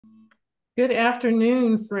Good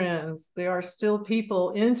afternoon, friends. There are still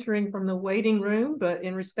people entering from the waiting room, but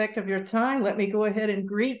in respect of your time, let me go ahead and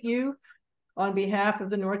greet you on behalf of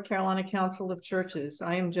the North Carolina Council of Churches.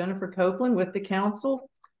 I am Jennifer Copeland with the Council.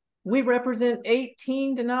 We represent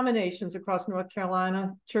 18 denominations across North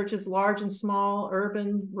Carolina, churches large and small,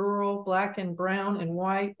 urban, rural, Black and brown and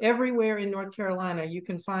white. Everywhere in North Carolina, you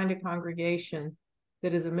can find a congregation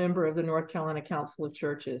that is a member of the North Carolina Council of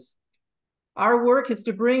Churches. Our work is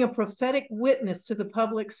to bring a prophetic witness to the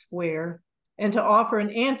public square and to offer an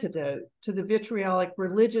antidote to the vitriolic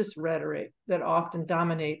religious rhetoric that often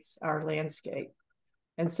dominates our landscape.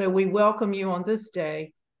 And so we welcome you on this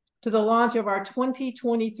day to the launch of our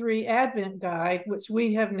 2023 Advent Guide, which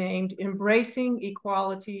we have named Embracing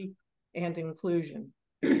Equality and Inclusion.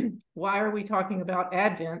 Why are we talking about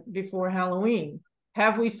Advent before Halloween?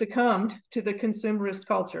 Have we succumbed to the consumerist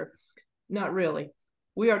culture? Not really.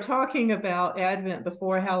 We are talking about Advent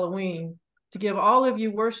before Halloween to give all of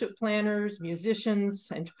you worship planners, musicians,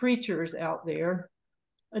 and preachers out there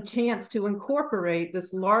a chance to incorporate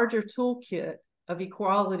this larger toolkit of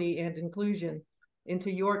equality and inclusion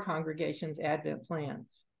into your congregation's Advent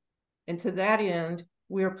plans. And to that end,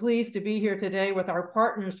 we are pleased to be here today with our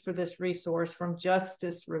partners for this resource from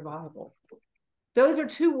Justice Revival. Those are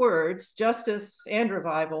two words, justice and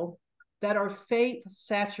revival, that are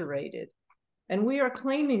faith-saturated. And we are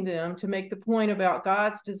claiming them to make the point about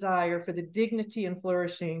God's desire for the dignity and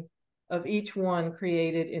flourishing of each one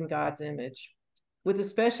created in God's image, with a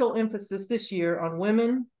special emphasis this year on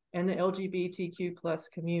women and the LGBTQ plus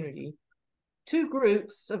community, two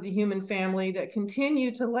groups of the human family that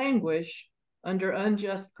continue to languish under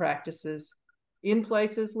unjust practices in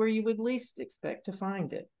places where you would least expect to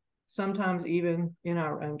find it, sometimes even in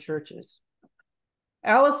our own churches.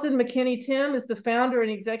 Allyson McKinney Timm is the founder and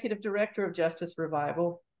executive director of Justice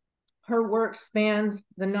Revival. Her work spans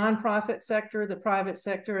the nonprofit sector, the private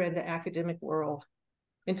sector, and the academic world.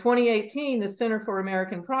 In 2018, the Center for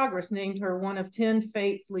American Progress named her one of 10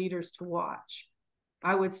 faith leaders to watch.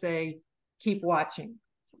 I would say, keep watching.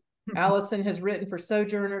 Allyson has written for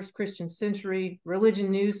Sojourners, Christian Century, Religion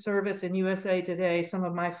News Service, and USA Today, some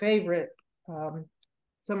of my favorite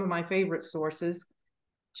sources.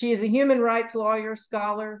 She is a human rights lawyer,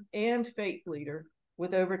 scholar, and faith leader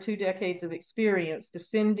with over 2 decades of experience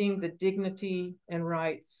defending the dignity and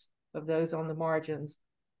rights of those on the margins.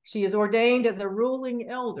 She is ordained as a ruling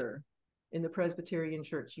elder in the Presbyterian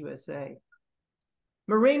Church USA.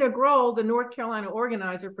 Marena Groll, the North Carolina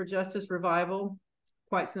organizer for Justice Revival,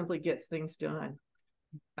 quite simply gets things done.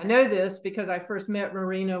 I know this because I first met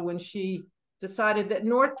Marena when she decided that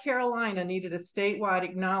North Carolina needed a statewide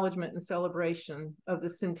acknowledgement and celebration of the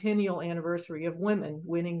centennial anniversary of women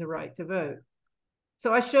winning the right to vote.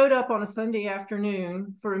 So I showed up on a Sunday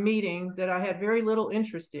afternoon for a meeting that I had very little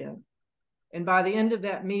interest in. And by the end of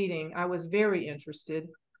that meeting, I was very interested.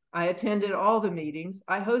 I attended all the meetings.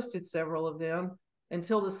 I hosted several of them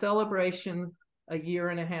until the celebration a year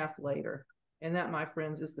and a half later. And that, my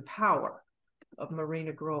friends, is the power of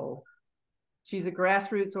Marena Groll. She's a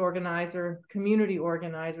grassroots organizer, community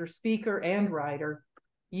organizer, speaker, and writer,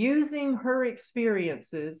 using her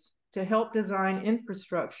experiences to help design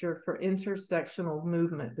infrastructure for intersectional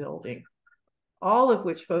movement building, all of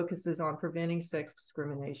which focuses on preventing sex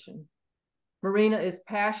discrimination. Marena is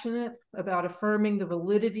passionate about affirming the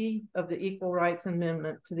validity of the Equal Rights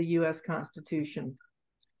Amendment to the U.S. Constitution.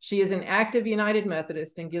 She is an active United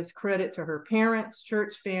Methodist and gives credit to her parents,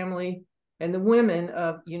 church family, and the women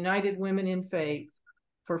of United Women in Faith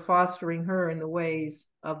for fostering her in the ways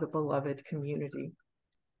of the beloved community.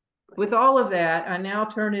 With all of that, I now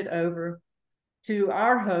turn it over to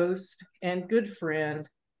our host and good friend,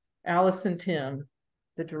 Allyson Timm,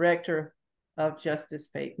 the director of Justice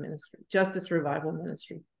Revival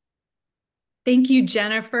Ministry. Thank you,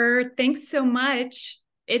 Jennifer. Thanks so much.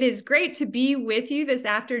 It is great to be with you this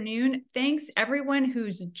afternoon. Thanks everyone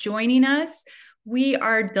who's joining us. We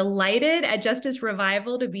are delighted at Justice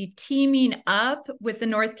Revival to be teaming up with the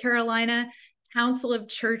North Carolina Council of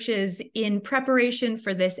Churches in preparation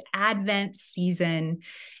for this Advent season.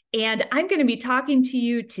 And I'm going to be talking to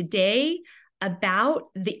you today about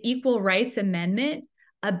the Equal Rights Amendment,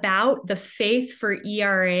 about the Faith for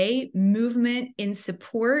ERA movement in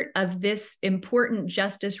support of this important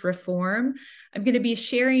justice reform. I'm going to be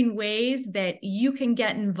sharing ways that you can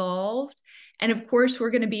get involved. And of course,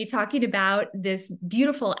 we're going to be talking about this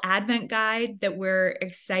beautiful Advent guide that we're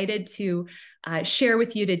excited to share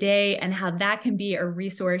with you today and how that can be a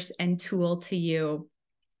resource and tool to you.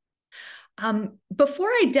 Before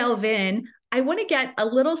I delve in, I want to get a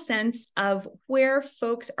little sense of where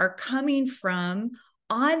folks are coming from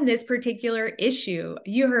on this particular issue.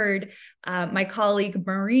 You heard my colleague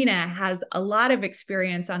Marena has a lot of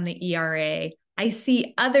experience on the ERA. I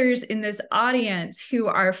see others in this audience who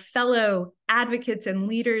are fellow advocates and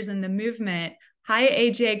leaders in the movement. Hi,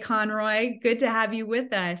 AJ Conroy. Good to have you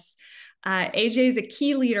with us. AJ is a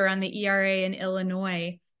key leader on the ERA in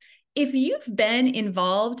Illinois. If you've been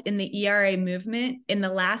involved in the ERA movement in the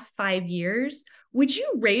last 5 years, would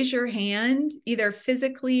you raise your hand either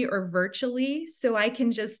physically or virtually so I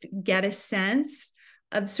can just get a sense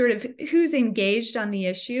of sort of who's engaged on the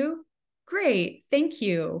issue? Great, thank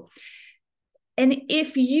you. And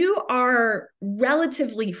if you are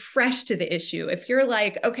relatively fresh to the issue, if you're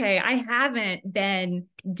like, okay, I haven't been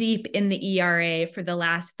deep in the ERA for the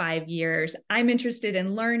last 5 years, I'm interested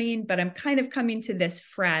in learning, but I'm kind of coming to this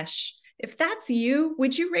fresh. If that's you,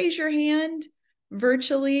 would you raise your hand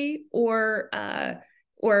virtually or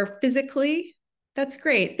physically? That's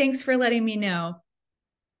great. Thanks for letting me know.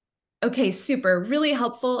 Okay, super, really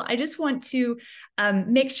helpful. I just want to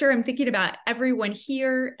make sure I'm thinking about everyone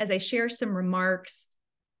here as I share some remarks.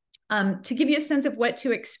 To give you a sense of what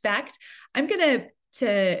to expect, I'm going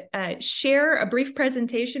to share a brief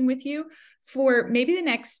presentation with you for maybe the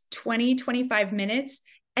next 20, 25 minutes,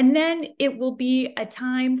 and then it will be a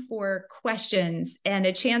time for questions and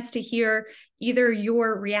a chance to hear either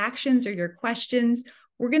your reactions or your questions.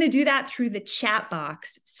 We're going to do that through the chat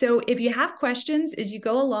box. So if you have questions as you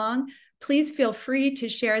go along, please feel free to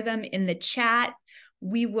share them in the chat.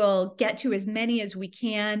 We will get to as many as we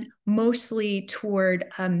can, mostly toward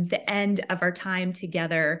the end of our time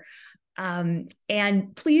together.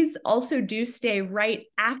 And please also do stay right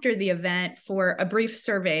after the event for a brief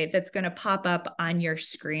survey that's going to pop up on your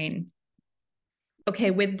screen.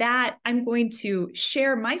 Okay, with that, I'm going to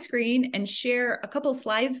share my screen and share a couple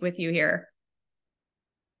slides with you here.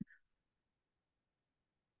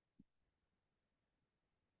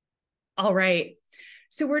 All right.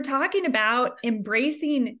 So we're talking about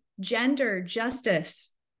embracing gender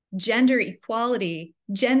justice, gender equality,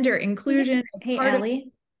 gender inclusion. Hey,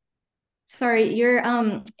 Allie. Sorry, you're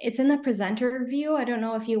it's in the presenter view. I don't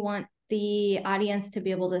know if you want the audience to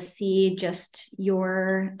be able to see just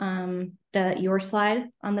your your slide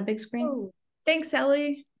on the big screen. Oh, thanks,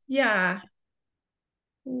 Ellie. Yeah.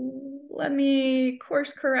 Let me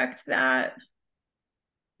course correct that.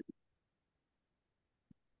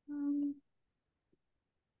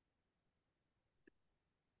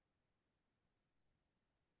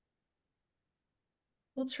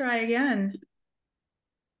 We'll try again.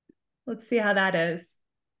 Let's see how that is.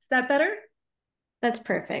 Is that better? That's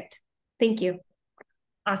perfect. Thank you.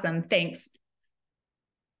 Awesome. Thanks.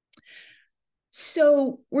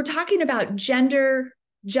 So we're talking about gender,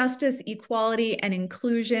 justice, equality, and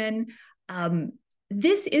inclusion.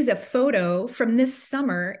 This is a photo from this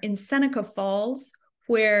summer in Seneca Falls,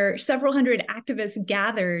 where several hundred activists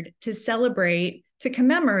gathered to celebrate, to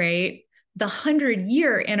commemorate the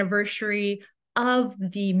 100-year anniversary of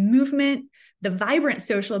the movement, the vibrant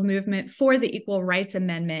social movement for the Equal Rights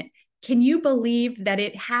Amendment. Can you believe that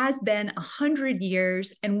it has been 100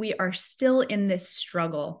 years and we are still in this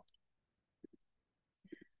struggle?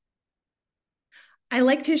 I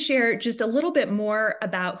like to share just a little bit more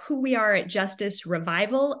about who we are at Justice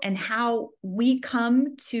Revival and how we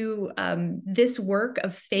come to this work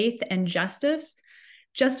of faith and justice.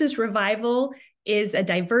 Justice Revival is a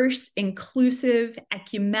diverse, inclusive,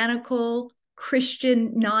 ecumenical,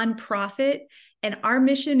 Christian nonprofit, and our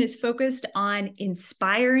mission is focused on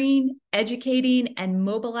inspiring, educating, and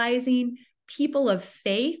mobilizing people of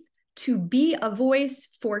faith to be a voice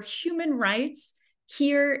for human rights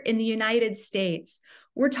here in the United States.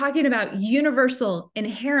 We're talking about universal,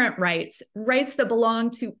 inherent rights, rights that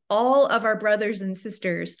belong to all of our brothers and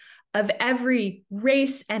sisters of every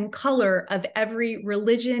race and color, of every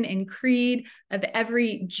religion and creed, of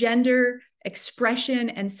every gender, expression,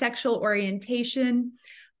 and sexual orientation.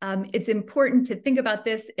 It's important to think about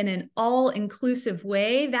this in an all-inclusive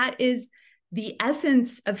way. That is the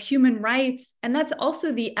essence of human rights, and that's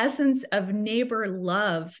also the essence of neighbor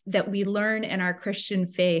love that we learn in our Christian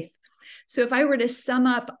faith. So if I were to sum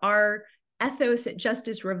up our ethos at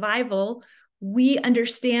Justice Revival, we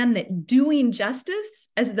understand that doing justice,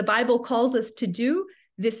 as the Bible calls us to do,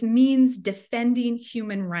 this means defending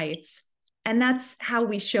human rights. And that's how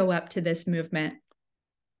we show up to this movement.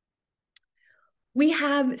 We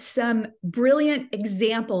have some brilliant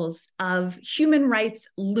examples of human rights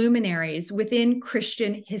luminaries within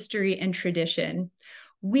Christian history and tradition.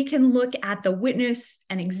 We can look at the witness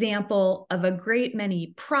and example of a great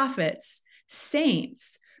many prophets,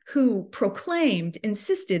 saints, who proclaimed,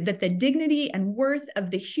 insisted that the dignity and worth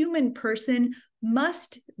of the human person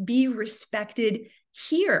must be respected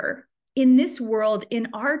here in this world, in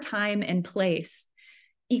our time and place.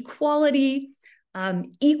 Equality,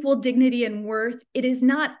 equal dignity and worth, it is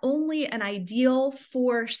not only an ideal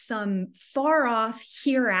for some far off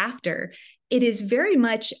hereafter, it is very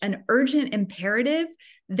much an urgent imperative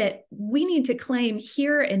that we need to claim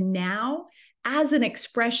here and now as an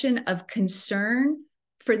expression of concern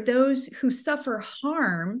for those who suffer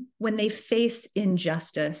harm when they face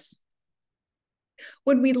injustice.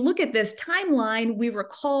 When we look at this timeline, we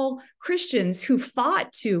recall Christians who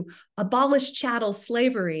fought to abolish chattel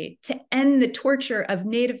slavery, to end the torture of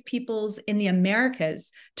Native peoples in the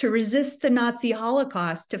Americas, to resist the Nazi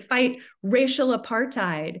Holocaust, to fight racial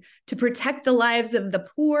apartheid, to protect the lives of the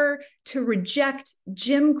poor, to reject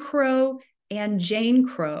Jim Crow and Jane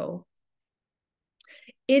Crow.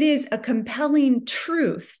 It is a compelling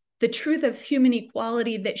truth, the truth of human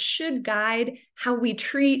equality, that should guide how we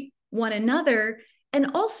treat one another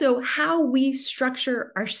and also how we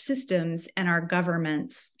structure our systems and our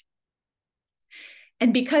governments.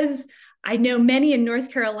 And because I know many in North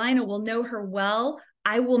Carolina will know her well,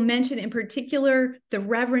 I will mention in particular the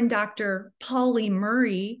Reverend Dr. Pauli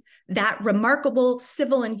Murray, that remarkable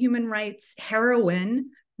civil and human rights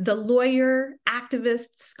heroine, the lawyer,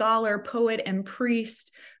 activist, scholar, poet, and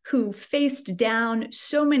priest who faced down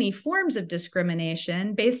so many forms of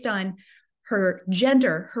discrimination based on her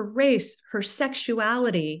gender, her race, her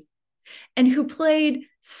sexuality, and who played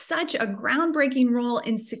such a groundbreaking role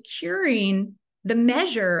in securing the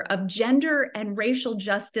measure of gender and racial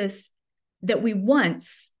justice that we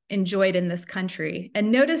once enjoyed in this country.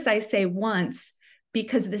 And notice I say once,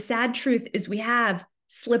 because the sad truth is we have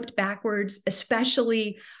slipped backwards,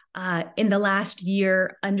 especially in the last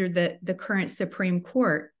year under the current Supreme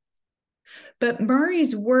Court. But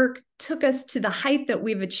Murray's work took us to the height that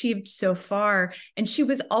we've achieved so far. And she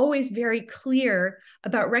was always very clear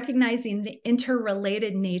about recognizing the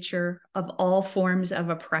interrelated nature of all forms of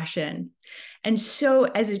oppression. And so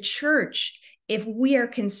as a church, if we are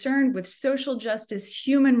concerned with social justice,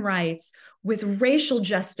 human rights, with racial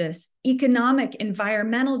justice, economic,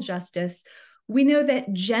 environmental justice, we know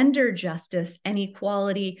that gender justice and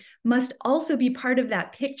equality must also be part of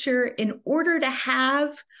that picture in order to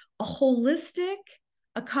have a holistic,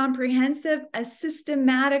 a comprehensive, a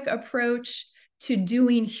systematic approach to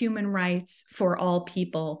doing human rights for all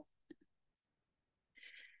people.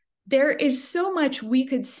 There is so much we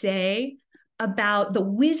could say about the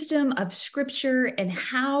wisdom of Scripture and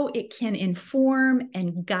how it can inform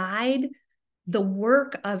and guide the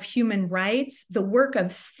work of human rights, the work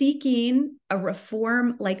of seeking a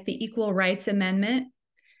reform like the Equal Rights Amendment.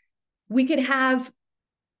 We could have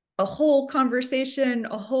a whole conversation,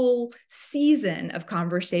 a whole season of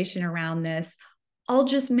conversation around this. I'll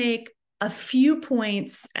just make a few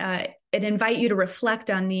points and invite you to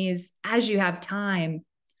reflect on these as you have time.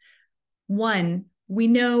 One, we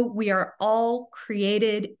know we are all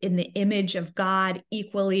created in the image of God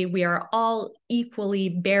equally. We are all equally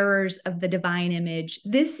bearers of the divine image.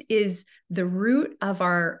 This is the root of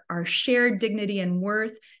our shared dignity and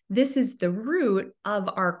worth. This is the root of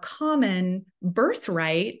our common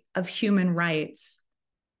birthright of human rights.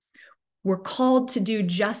 We're called to do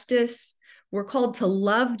justice. We're called to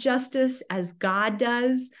love justice as God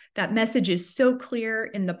does. That message is so clear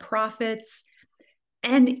in the prophets.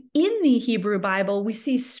 And in the Hebrew Bible, we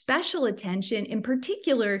see special attention in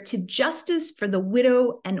particular to justice for the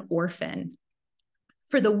widow and orphan.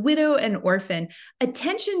 For the widow and orphan,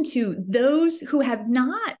 attention to those who have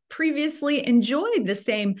not previously enjoyed the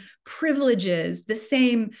same privileges, the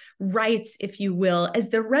same rights, if you will, as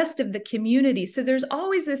the rest of the community. So there's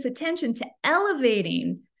always this attention to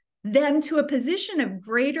elevating them to a position of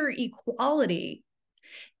greater equality.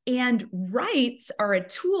 And rights are a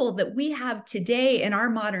tool that we have today in our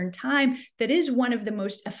modern time that is one of the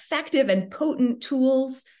most effective and potent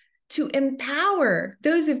tools to empower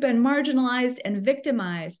those who've been marginalized and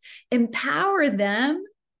victimized, empower them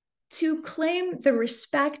to claim the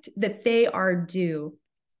respect that they are due.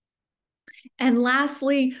 And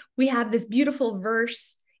lastly, we have this beautiful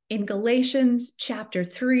verse in Galatians chapter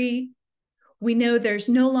 3. We know there's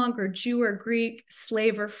no longer Jew or Greek,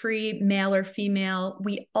 slave or free, male or female.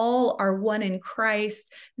 We all are one in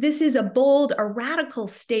Christ. This is a bold, a radical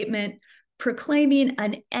statement proclaiming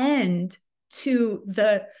an end to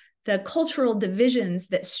the cultural divisions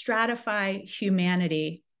that stratify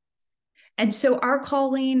humanity. And so our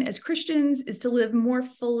calling as Christians is to live more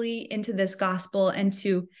fully into this gospel and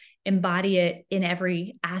to embody it in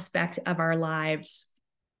every aspect of our lives.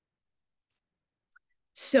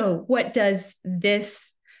 So what does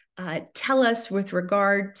this tell us with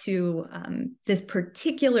regard to this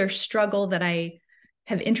particular struggle that I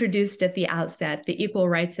have introduced at the outset, the Equal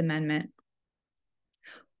Rights Amendment.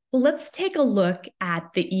 Well, let's take a look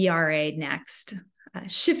at the ERA next.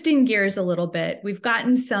 Shifting gears a little bit, we've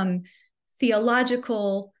gotten some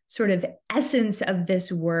theological sort of essence of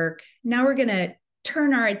this work. Now we're going to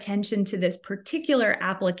turn our attention to this particular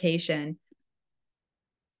application.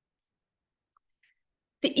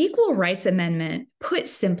 The Equal Rights Amendment, put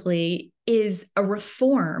simply, is a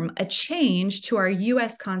reform, a change to our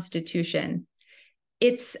US Constitution.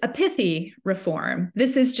 It's a pithy reform.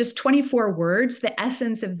 This is just 24 words, the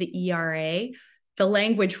essence of the ERA, the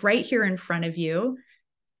language right here in front of you.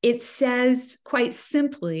 It says quite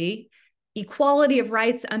simply, equality of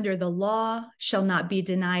rights under the law shall not be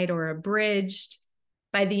denied or abridged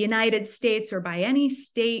by the United States or by any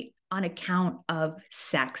state on account of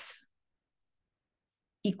sex.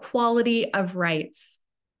 Equality of rights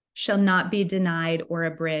shall not be denied or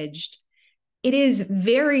abridged. It is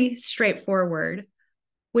very straightforward,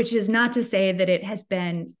 which is not to say that it has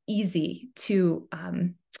been easy to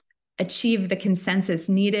achieve the consensus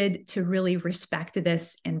needed to really respect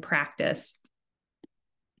this in practice.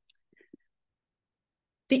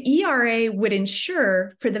 The ERA would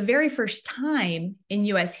ensure for the very first time in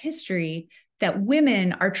US history that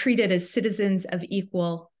women are treated as citizens of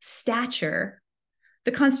equal stature.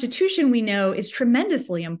 The Constitution, we know, is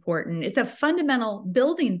tremendously important. It's a fundamental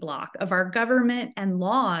building block of our government and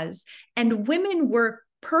laws, and women were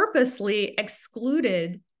purposely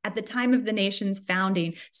excluded at the time of the nation's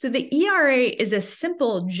founding. So the ERA is a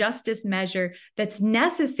simple justice measure that's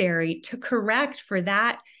necessary to correct for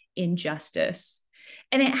that injustice.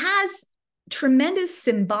 And it has tremendous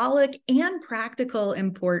symbolic and practical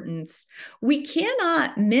importance. We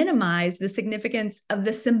cannot minimize the significance of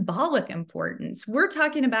the symbolic importance. We're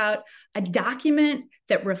talking about a document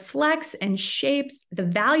that reflects and shapes the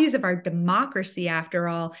values of our democracy, after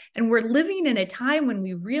all. And we're living in a time when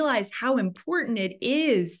we realize how important it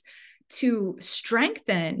is to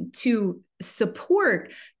strengthen, to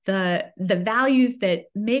support the values that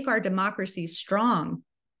make our democracy strong.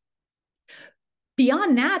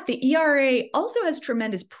 Beyond that, the ERA also has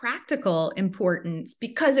tremendous practical importance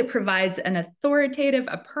because it provides an authoritative,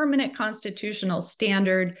 a permanent constitutional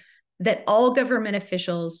standard that all government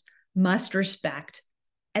officials must respect.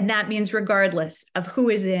 And that means regardless of who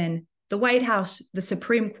is in the White House, the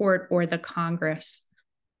Supreme Court, or the Congress.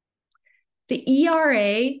 The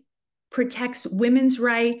ERA protects women's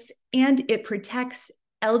rights and it protects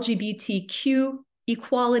LGBTQ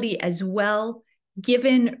equality as well.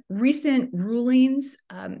 Given recent rulings,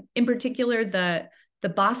 in particular the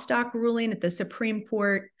Bostock ruling at the Supreme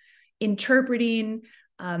Court, interpreting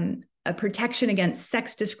a protection against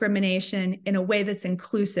sex discrimination in a way that's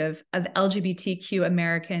inclusive of LGBTQ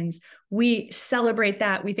Americans, we celebrate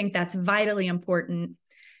that. We think that's vitally important.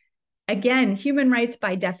 Again, human rights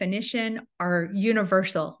by definition are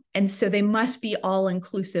universal, and so they must be all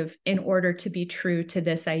inclusive in order to be true to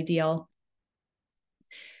this ideal.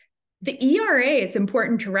 The ERA, it's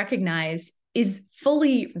important to recognize, is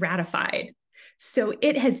fully ratified. So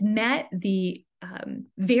it has met the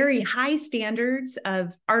very high standards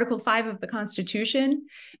of Article 5 of the Constitution.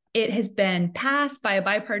 It has been passed by a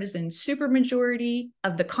bipartisan supermajority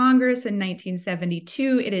of the Congress in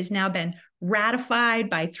 1972. It has now been ratified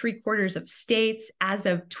by 3/4 of states as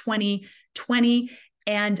of 2020.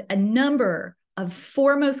 And a number of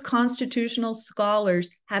foremost constitutional scholars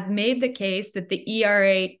have made the case that the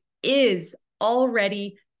ERA is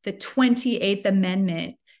already the 28th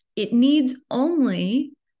Amendment. It needs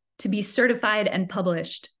only to be certified and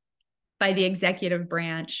published by the executive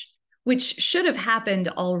branch, which should have happened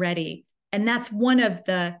already. And that's one of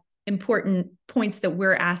the important points that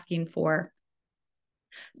we're asking for.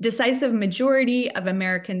 Decisive majority of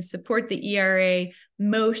Americans support the ERA.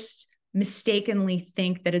 Most mistakenly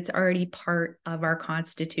think that it's already part of our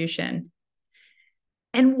Constitution.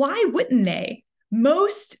 And why wouldn't they?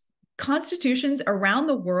 Most constitutions around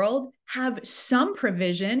the world have some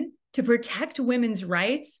provision to protect women's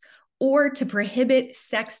rights or to prohibit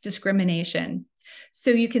sex discrimination. So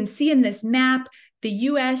you can see in this map, the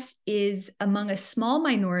US is among a small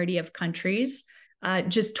minority of countries,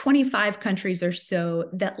 just 25 countries or so,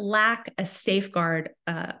 that lack a safeguard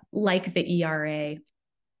like the ERA.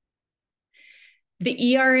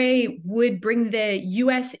 The ERA would bring the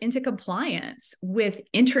US into compliance with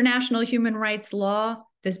international human rights law,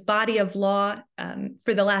 this body of law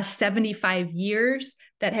for the last 75 years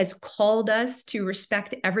that has called us to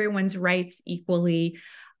respect everyone's rights equally,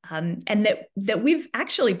 and that we've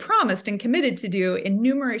actually promised and committed to do in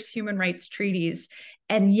numerous human rights treaties,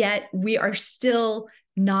 and yet we are still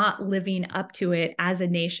not living up to it as a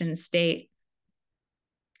nation state.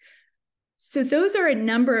 So those are a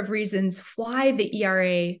number of reasons why the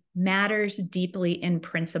ERA matters deeply in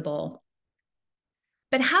principle.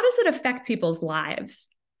 But how does it affect people's lives?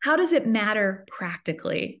 How does it matter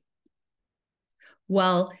practically?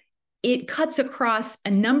 Well, it cuts across a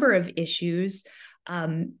number of issues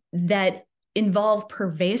that involve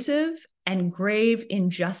pervasive and grave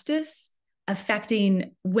injustice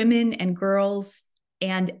affecting women and girls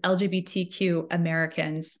and LGBTQ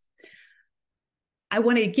Americans. I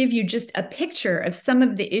want to give you just a picture of some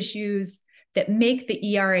of the issues that make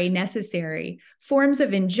the ERA necessary, forms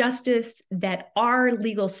of injustice that our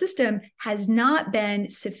legal system has not been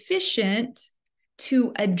sufficient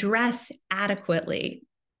to address adequately.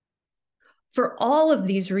 For all of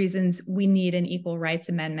these reasons, we need an Equal Rights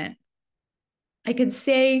Amendment. I could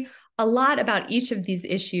say a lot about each of these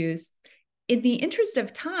issues. In the interest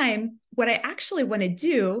of time, what I actually want to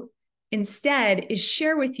do instead is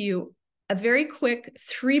share with you a very quick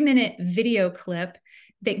 3-minute video clip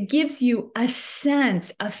that gives you a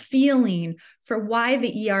sense, a feeling for why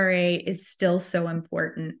the ERA is still so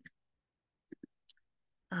important.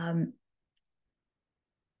 If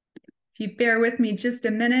you bear with me just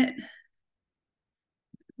a minute,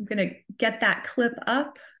 I'm going to get that clip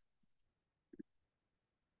up.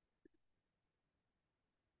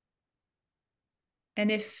 And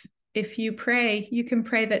if you pray, you can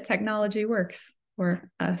pray that technology works for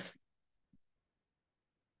us.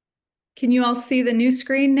 Can you all see the new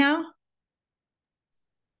screen now?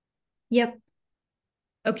 Yep.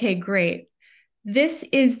 Okay, great. This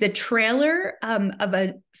is the trailer of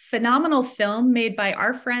a phenomenal film made by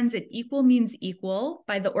our friends at Equal Means Equal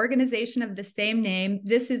by the organization of the same name.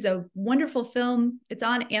 This is a wonderful film. It's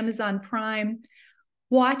on Amazon Prime.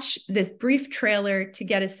 Watch this brief trailer to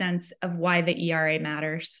get a sense of why the ERA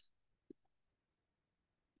matters.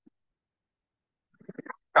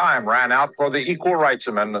 Time ran out for the Equal Rights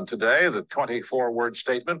Amendment today. The 24-word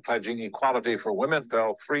statement pledging equality for women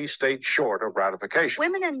fell 3 states short of ratification.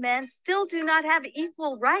 Women and men still do not have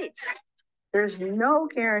equal rights. There's no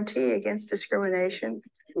guarantee against discrimination.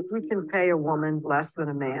 If we can pay a woman less than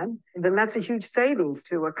a man, then that's a huge savings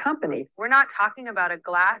to a company. We're not talking about a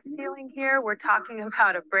glass ceiling here. We're talking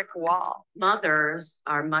about a brick wall. Mothers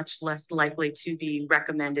are much less likely to be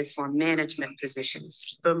recommended for management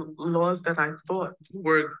positions. The laws that I thought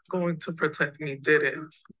were going to protect me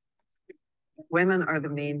didn't. Women are the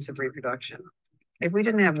means of reproduction. If we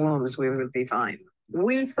didn't have wombs, we would be fine.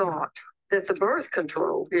 We thought that the birth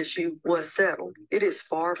control issue was settled. It is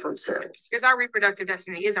far from settled. Because our reproductive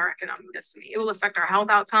destiny is our economic destiny. It will affect our health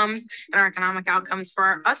outcomes and our economic outcomes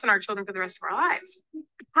for us and our children for the rest of our lives.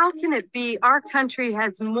 How can it be our country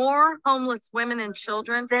has more homeless women and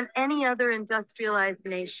children than any other industrialized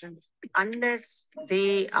nation? Unless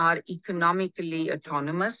they are economically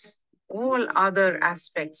autonomous, all other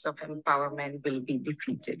aspects of empowerment will be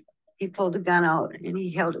defeated. He pulled a gun out and he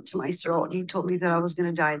held it to my throat. He told me that I was going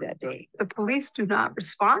to die that day. The police do not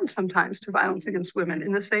respond sometimes to violence against women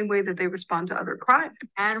in the same way that they respond to other crimes.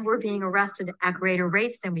 And we're being arrested at greater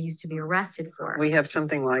rates than we used to be arrested for. We have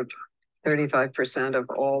something like 35% of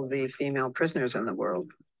all the female prisoners in the world.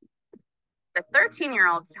 The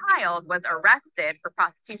 13-year-old child was arrested for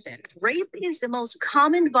prostitution. Rape is the most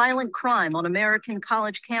common violent crime on American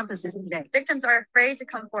college campuses today. Victims are afraid to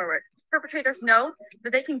come forward. Perpetrators know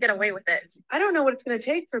that they can get away with it. I don't know what it's going to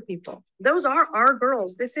take for people. Those are our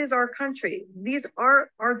girls. This is our country. These are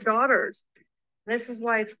our daughters. This is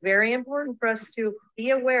why it's very important for us to be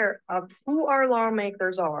aware of who our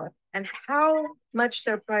lawmakers are and how much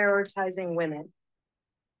they're prioritizing women.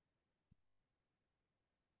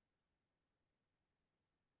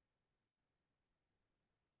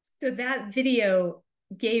 So that video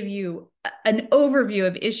gave you an overview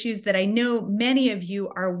of issues that I know many of you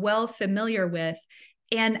are well familiar with.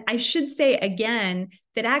 And I should say again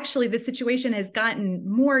that actually the situation has gotten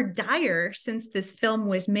more dire since this film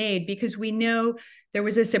was made, because we know there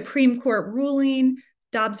was a Supreme Court ruling,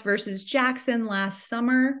 Dobbs versus Jackson, last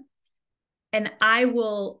summer. And I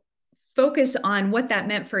will focus on what that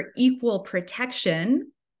meant for equal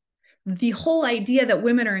protection. The whole idea that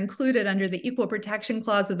women are included under the Equal Protection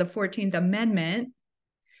Clause of the 14th Amendment,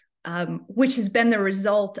 which has been the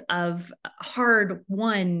result of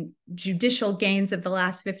hard-won judicial gains of the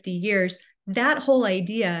last 50 years, that whole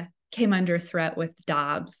idea came under threat with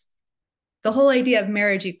Dobbs. The whole idea of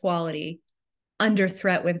marriage equality, under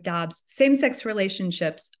threat with Dobbs. Same-sex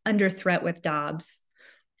relationships, under threat with Dobbs.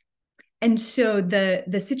 And so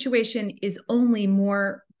the situation is only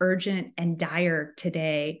more urgent and dire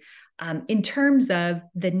today in terms of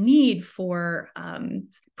the need for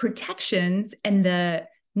protections and the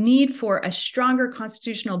need for a stronger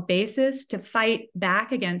constitutional basis to fight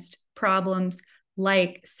back against problems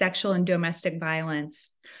like sexual and domestic violence,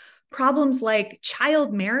 problems like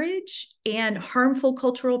child marriage and harmful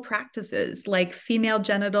cultural practices like female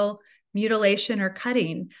genital mutilation or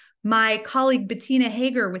cutting. My colleague Bettina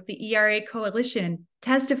Hager with the ERA Coalition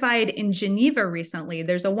testified in Geneva recently.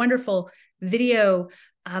 There's a wonderful video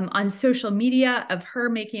on social media of her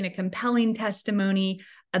making a compelling testimony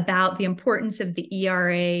about the importance of the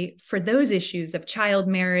ERA for those issues of child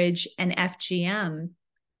marriage and FGM.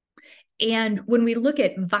 And when we look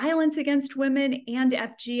at violence against women and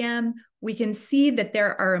FGM, we can see that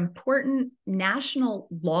there are important national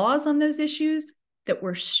laws on those issues that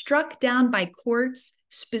were struck down by courts,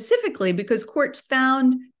 specifically because courts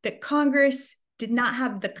found that Congress did not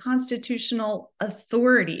have the constitutional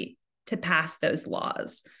authority to pass those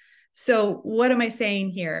laws. So what am I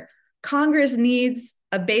saying here? Congress needs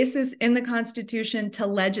a basis in the Constitution to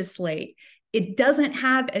legislate. It doesn't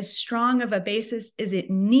have as strong of a basis as it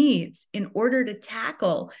needs in order to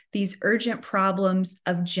tackle these urgent problems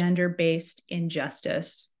of gender-based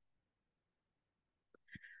injustice.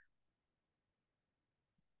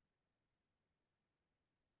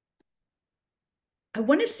 I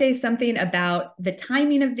want to say something about the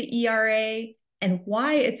timing of the ERA and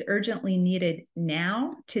why it's urgently needed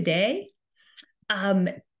now, today.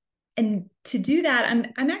 And to do that,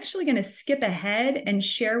 I'm actually going to skip ahead and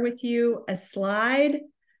share with you a slide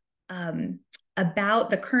about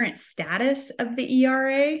the current status of the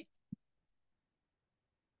ERA.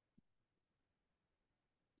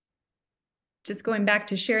 Just going back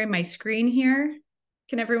to sharing my screen here.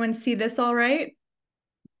 Can everyone see this all right?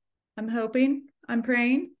 I'm hoping, I'm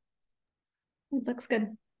praying. It looks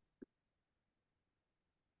good.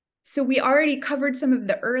 So we already covered some of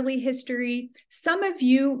the early history. Some of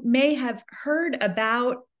you may have heard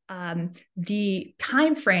about the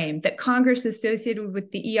time frame that Congress associated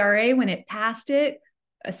with the ERA when it passed it,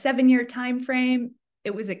 a 7-year time frame.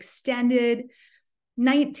 It was extended.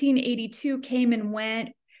 1982 came and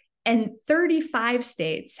went, and 35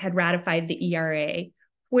 states had ratified the ERA,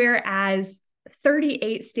 whereas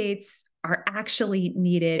 38 states are actually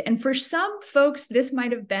needed. And for some folks, this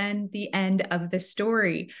might have been the end of the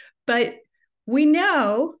story. But we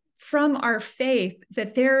know from our faith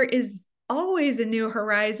that there is always a new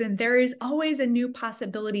horizon. There is always a new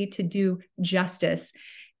possibility to do justice.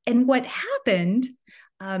 And what happened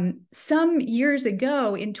some years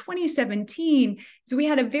ago in 2017 is we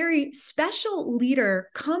had a very special leader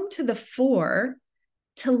come to the fore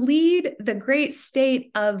to lead the great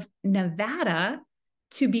state of Nevada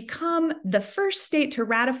to become the first state to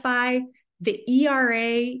ratify the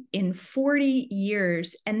ERA in 40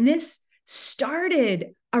 years. And this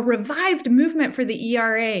started a revived movement for the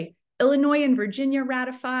ERA. Illinois and Virginia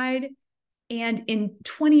ratified. And in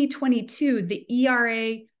 2022, the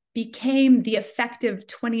ERA became the effective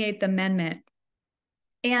 28th Amendment.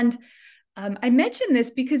 And I mention this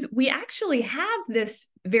because we actually have this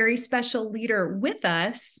very special leader with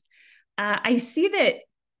us. I see that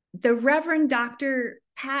the Reverend Dr.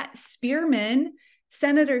 Pat Spearman,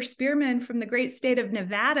 Senator Spearman from the great state of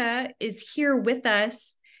Nevada, is here with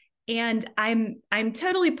us. And I'm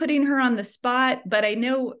totally putting her on the spot, but I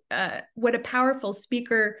know what a powerful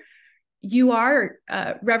speaker you are,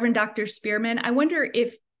 Reverend Dr. Spearman. I wonder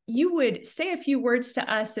if you would say a few words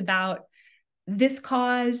to us about this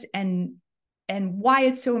cause and why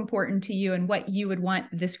it's so important to you and what you would want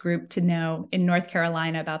this group to know in North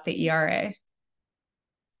Carolina about the ERA.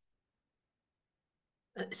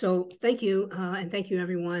 So thank you, and thank you,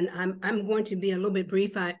 everyone. I'm going to be a little bit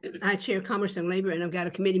brief. I chair Commerce and Labor, and I've got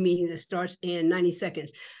a committee meeting that starts in 90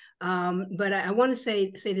 seconds. But I want to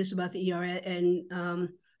say this about the ERA. And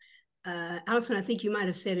Allyson, I think you might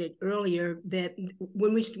have said it earlier, that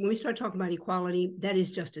when we start talking about equality, that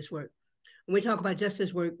is justice work. When we talk about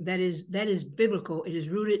justice work, that is biblical. It is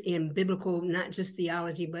rooted in biblical, not just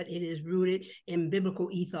theology, but it is rooted in biblical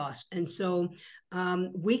ethos. And so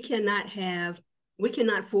we cannot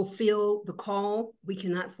fulfill the call. We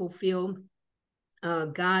cannot fulfill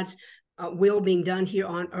God's will being done here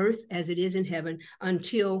on earth as it is in heaven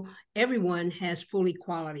until everyone has full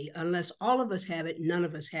equality. Unless all of us have it, none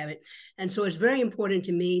of us have it. And so it's very important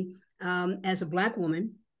to me as a Black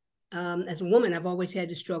woman. As a woman, I've always had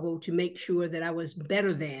to struggle to make sure that I was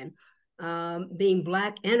better than. Being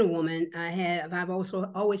Black and a woman, I've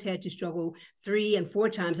also always had to struggle 3 and 4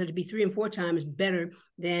 times. I had to be 3 and 4 times better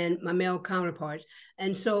than my male counterparts.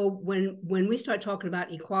 And so when we start talking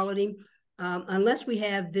about equality, unless we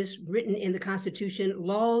have this written in the Constitution,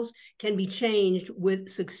 laws can be changed with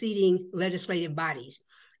succeeding legislative bodies.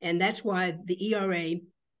 And that's why the ERA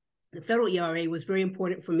the federal ERA was very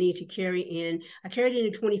important for me to carry in. I carried it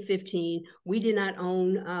in 2015. We did not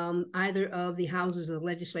own either of the houses of the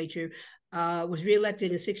legislature. Was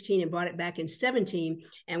reelected in 16 and brought it back in 17,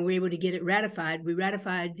 and we were able to get it ratified. We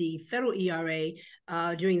ratified the federal ERA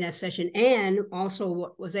during that session, and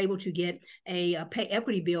also was able to get a pay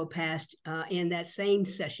equity bill passed in that same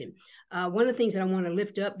session. One of the things that I want to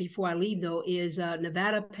lift up before I leave, though, is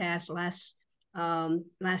Nevada passed last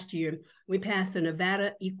year. We passed the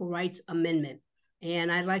Nevada Equal Rights Amendment, and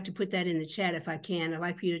I'd like to put that in the chat if I can. I'd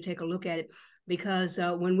like for you to take a look at it, because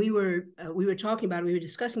when we were talking about it, we were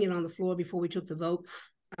discussing it on the floor before we took the vote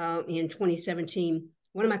in 2017.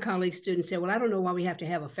 One of my colleagues stood and said, well, I don't know why we have to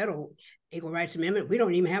have a federal equal rights amendment. We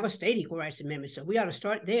don't even have a state equal rights amendment, so we ought to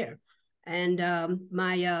start there. And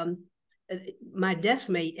my desk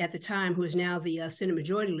mate at the time, who is now the Senate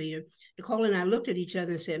Majority Leader, Nicole and I looked at each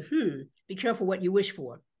other and said, be careful what you wish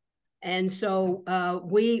for. And so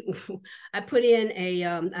I put in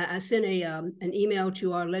I sent an email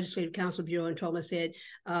to our Legislative Council Bureau and told them, I said,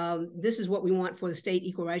 this is what we want for the State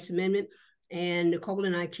Equal Rights Amendment. And Nicole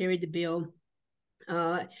and I carried the bill.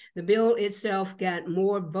 The bill itself got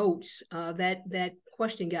more votes. That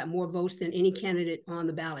question got more votes than any candidate on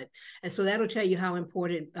the ballot. And so that'll tell you how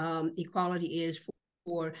important equality is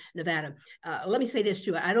for Nevada. Let me say this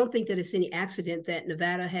too. I don't think that it's any accident that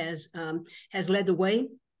Nevada has led the way,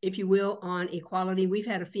 if you will, on equality. We've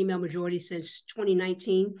had a female majority since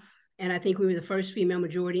 2019, and I think we were the first female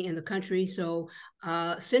majority in the country. So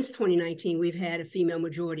since 2019, we've had a female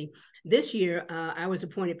majority. This year, I was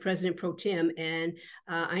appointed President Pro Tem, and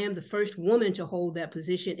I am the first woman to hold that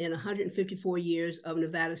position in 154 years of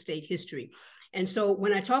Nevada state history. And so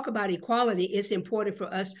when I talk about equality, it's important for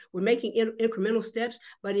us. We're making incremental steps,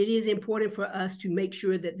 but it is important for us to make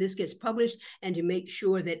sure that this gets published and to make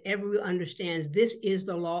sure that everyone understands this is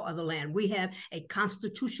the law of the land. We have a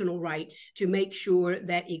constitutional right to make sure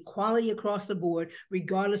that equality across the board,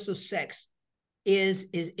 regardless of sex, is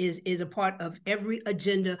a part of every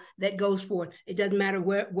agenda that goes forth. It doesn't matter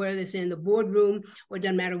whether it's in the boardroom, or it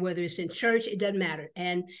doesn't matter whether it's in church, it doesn't matter.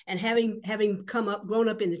 And having grown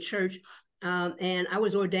up in the church, and I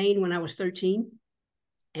was ordained when I was 13,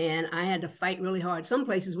 and I had to fight really hard. Some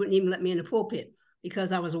places wouldn't even let me in the pulpit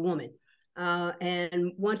because I was a woman.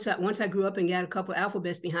 And once I grew up and got a couple of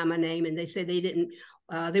alphabets behind my name, and they said they didn't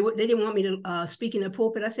want me to speak in the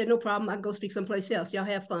pulpit, I said, no problem, I can go speak someplace else. Y'all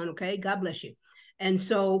have fun, okay? God bless you. And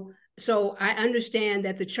so I understand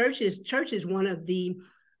that the church is one of the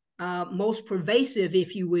most pervasive,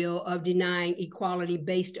 if you will, of denying equality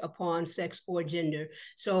based upon sex or gender.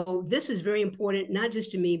 So this is very important, not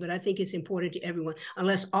just to me, but I think it's important to everyone.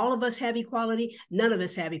 Unless all of us have equality, none of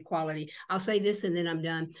us have equality. I'll say this and then I'm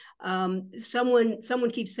done.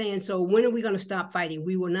 Someone keeps saying, so when are we going to stop fighting?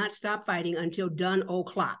 We will not stop fighting until done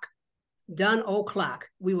o'clock. Done o'clock.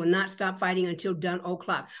 We will not stop fighting until done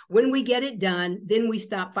o'clock. When we get it done, then we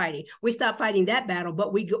stop fighting. We stop fighting that battle,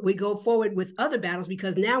 but we go forward with other battles,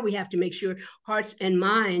 because now we have to make sure hearts and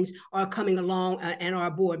minds are coming along and are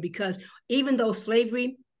aboard. Because even though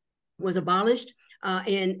slavery was abolished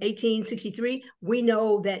in 1863, we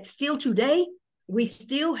know that still today, we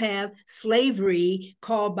still have slavery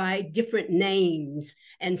called by different names.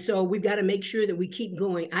 And so we've got to make sure that we keep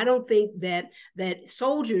going. I don't think that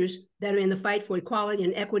soldiers that are in the fight for equality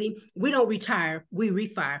and equity, we don't retire, we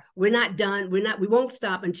refire. We're not done. We won't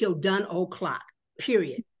stop until done o'clock,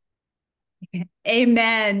 period.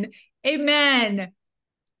 Amen. Amen.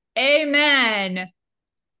 Amen.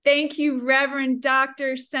 Thank you, Reverend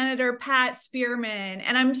Dr. Senator Pat Spearman.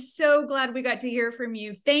 And I'm so glad we got to hear from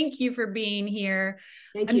you. Thank you for being here.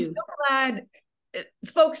 Thank you. I'm so glad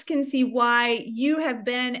folks can see why you have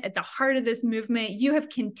been at the heart of this movement. You have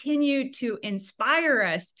continued to inspire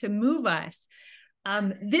us, to move us.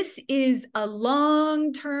 This is a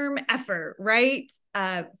long-term effort, right?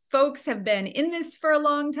 Folks have been in this for a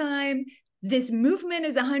long time. This movement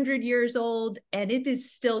is 100 years old, and it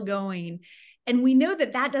is still going. And we know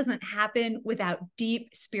that that doesn't happen without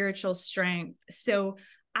deep spiritual strength. So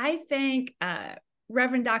I thank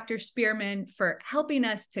Reverend Dr. Spearman for helping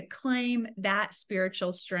us to claim that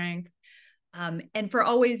spiritual strength, and for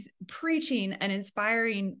always preaching an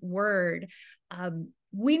inspiring word.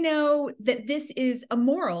 We know that this is a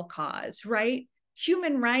moral cause, right?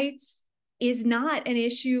 Human rights is not an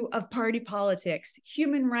issue of party politics.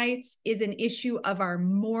 Human rights is an issue of our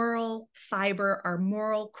moral fiber, our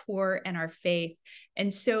moral core, and our faith.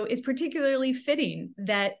 And so it's particularly fitting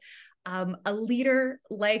that a leader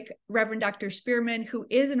like Reverend Dr. Spearman, who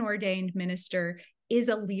is an ordained minister, is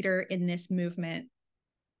a leader in this movement.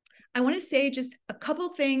 I want to say just a couple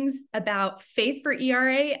things about Faith for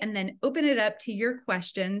ERA and then open it up to your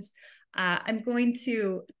questions. I'm going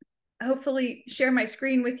to hopefully share my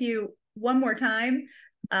screen with you one more time.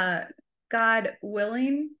 God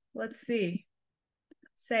willing, let's see.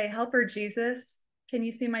 Say, helper Jesus. Can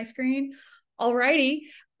you see my screen? All righty.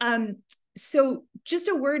 So just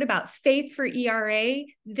a word about Faith for ERA.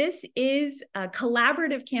 This is a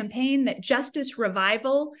collaborative campaign that Justice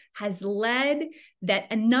Revival has led, that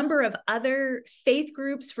a number of other faith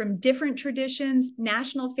groups from different traditions,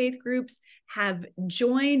 national faith groups, have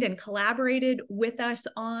joined and collaborated with us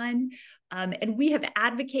on. And we have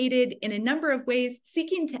advocated in a number of ways,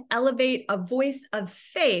 seeking to elevate a voice of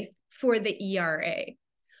faith for the ERA.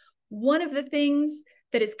 One of the things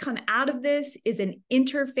that has come out of this is an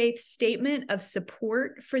interfaith statement of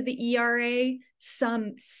support for the ERA.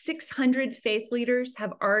 Some 600 faith leaders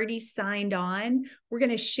have already signed on. We're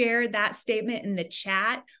going to share that statement in the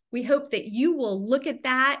chat. We hope that you will look at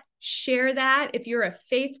that, share that. If you're a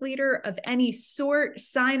faith leader of any sort,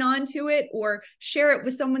 sign on to it or share it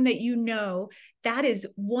with someone that you know. That is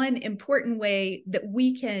one important way that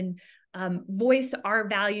we can voice our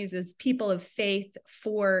values as people of faith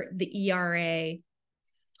for the ERA.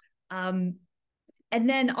 And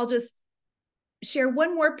then I'll just share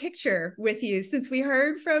one more picture with you. Since we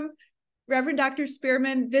heard from Reverend Dr.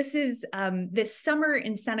 Spearman, this is this summer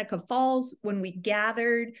in Seneca Falls when we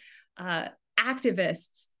gathered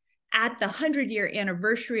activists at the 100-year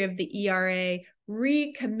anniversary of the ERA,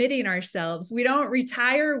 recommitting ourselves. We don't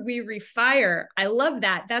retire, we refire. I love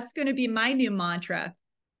that. That's going to be my new mantra.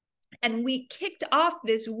 And we kicked off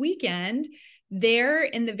this weekend there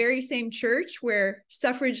in the very same church where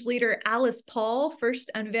suffrage leader Alice Paul first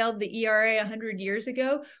unveiled the ERA 100 years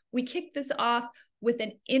ago. We kicked this off with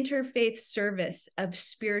an interfaith service of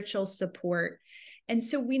spiritual support. And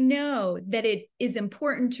so we know that it is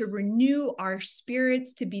important to renew our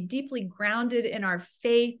spirits, to be deeply grounded in our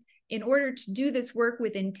faith in order to do this work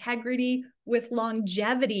with integrity, with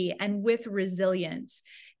longevity, and with resilience.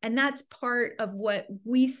 And that's part of what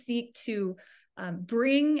we seek to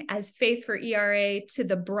bring as Faith for ERA to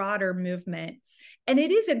the broader movement. And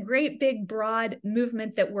it is a great, big, broad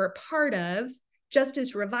movement that we're a part of.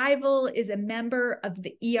 Justice Revival is a member of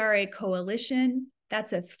the ERA Coalition.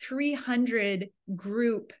 That's a 300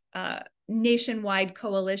 group nationwide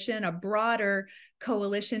coalition, a broader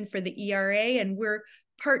coalition for the ERA, and we're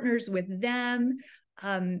partners with them,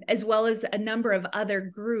 as well as a number of other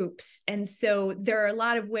groups. And so there are a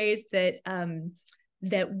lot of ways that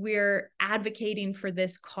that we're advocating for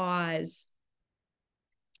this cause.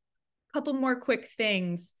 A couple more quick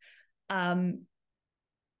things. I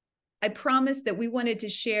promised that we wanted to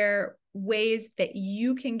share ways that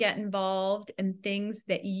you can get involved and things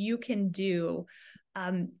that you can do.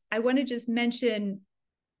 I want to just mention,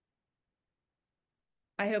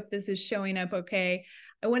 I hope this is showing up okay.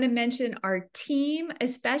 I want to mention our team,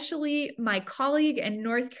 especially my colleague in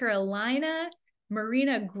North Carolina,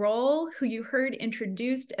 Marena Groll, who you heard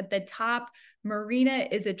introduced at the top. Marena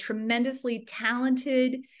is a tremendously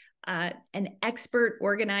talented an expert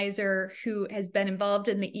organizer who has been involved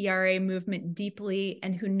in the ERA movement deeply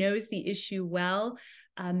and who knows the issue well.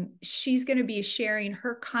 She's going to be sharing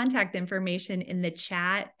her contact information in the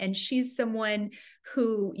chat, and she's someone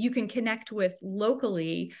who you can connect with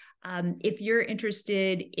locally if you're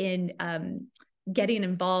interested in getting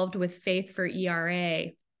involved with Faith for ERA.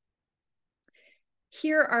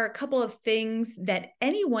 Here are a couple of things that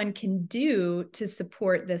anyone can do to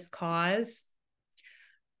support this cause.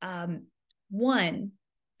 One,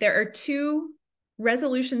 there are 2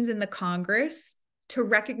 resolutions in the Congress to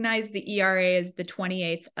recognize the ERA as the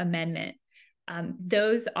 28th Amendment.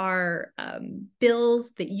 Those are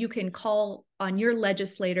bills that you can call on your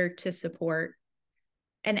legislator to support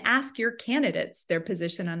and ask your candidates their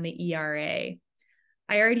position on the ERA.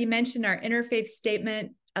 I already mentioned our interfaith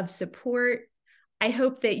statement of support. I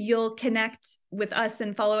hope that you'll connect with us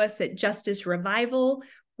and follow us at Justice Revival,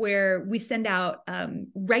 where we send out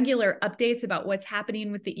regular updates about what's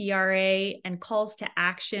happening with the ERA and calls to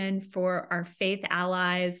action for our faith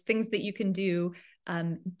allies, things that you can do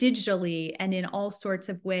digitally and in all sorts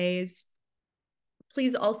of ways.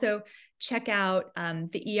 Please also check out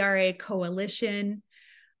the ERA Coalition.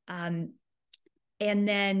 And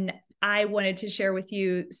then I wanted to share with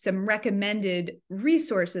you some recommended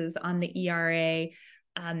resources on the ERA.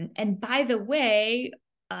 And by the way,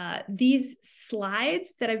 these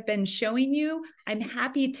slides that I've been showing you, I'm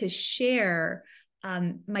happy to share.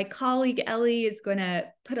 My colleague Ellie is going to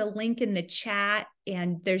put a link in the chat,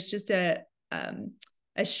 and there's just a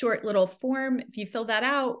a short little form. If you fill that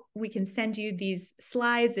out, we can send you these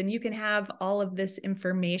slides and you can have all of this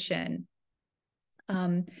information.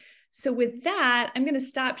 So with that, I'm going to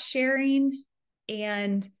stop sharing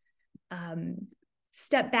and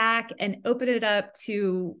step back and open it up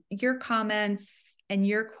to your comments and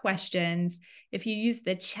your questions. If you use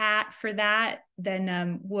the chat for that,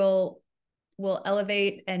 then we'll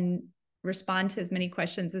elevate and respond to as many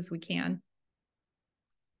questions as we can.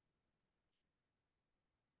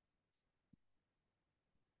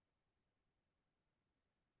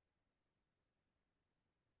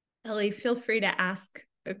 Ellie, feel free to ask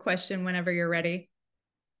a question whenever you're ready.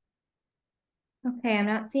 Okay, I'm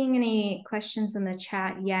not seeing any questions in the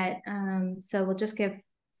chat yet. So we'll just give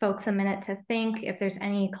folks a minute to think. If there's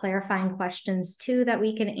any clarifying questions too that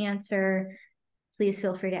we can answer, please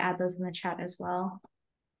feel free to add those in the chat as well.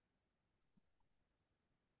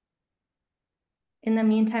 In the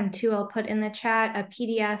meantime, too, I'll put in the chat a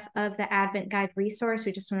PDF of the Advent Guide resource.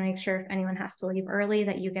 We just want to make sure if anyone has to leave early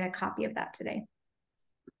that you get a copy of that today.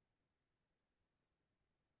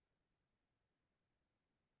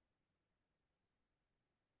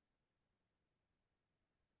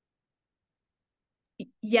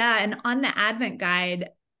 Yeah, and on the Advent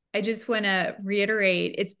Guide, I just want to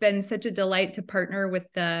reiterate, it's been such a delight to partner with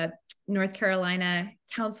the North Carolina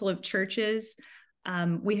Council of Churches.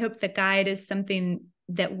 We hope the guide is something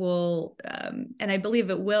that will, and I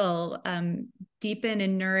believe it will, deepen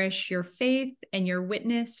and nourish your faith and your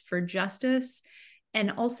witness for justice,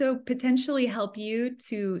 and also potentially help you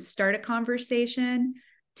to start a conversation,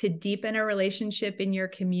 to deepen a relationship in your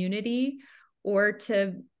community, or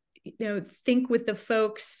to think with the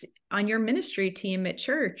folks on your ministry team at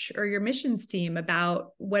church or your missions team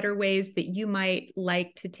about what are ways that you might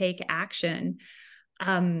like to take action.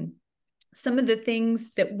 Some of the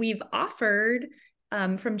things that we've offered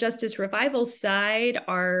from Justice Revival's side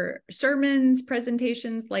are sermons,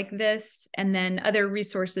 presentations like this, and then other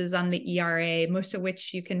resources on the ERA, most of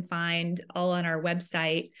which you can find all on our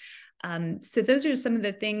website. So those are some of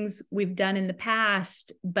the things we've done in the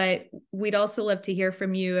past, but we'd also love to hear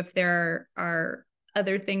from you if there are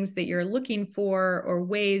other things that you're looking for or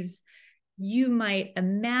ways you might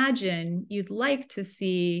imagine you'd like to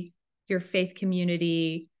see your faith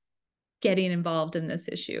community getting involved in this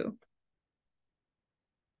issue.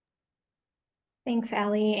 Thanks,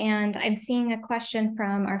 Allie. And I'm seeing a question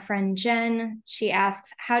from our friend Jen. She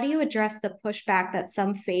asks, how do you address the pushback that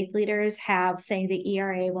some faith leaders have saying the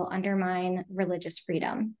ERA will undermine religious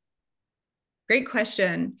freedom? Great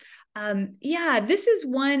question. Yeah, this is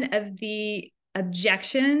one of the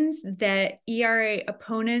objections that ERA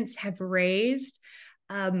opponents have raised.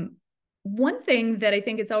 One thing that I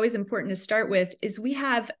think it's always important to start with is we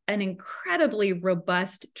have an incredibly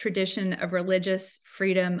robust tradition of religious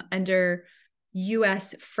freedom under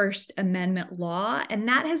U.S. First Amendment law, and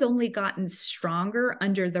that has only gotten stronger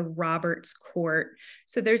under the Roberts Court.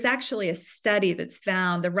 So there's actually a study that's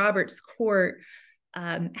found the Roberts Court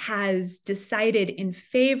has decided in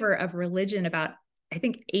favor of religion about, I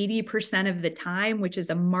think, 80% of the time, which is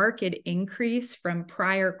a marked increase from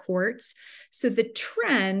prior courts. So the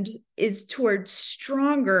trend is towards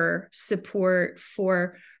stronger support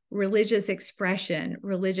for religious expression,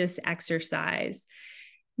 religious exercise.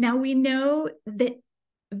 Now, we know that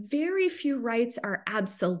very few rights are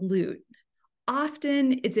absolute.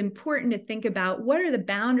 Often it's important to think about what are the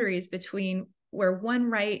boundaries between where one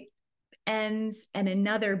right ends and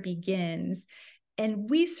another begins. And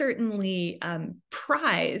we certainly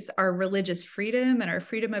prize our religious freedom and our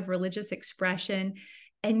freedom of religious expression,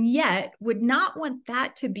 and yet would not want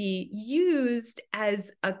that to be used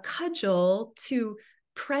as a cudgel to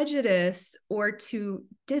prejudice or to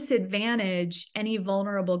disadvantage any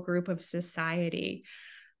vulnerable group of society.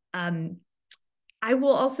 I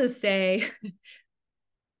will also say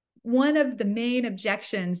one of the main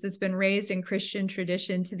objections that's been raised in Christian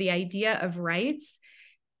tradition to the idea of rights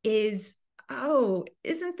is, oh,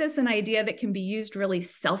 isn't this an idea that can be used really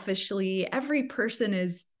selfishly? Every person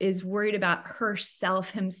is worried about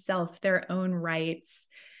herself, himself, their own rights.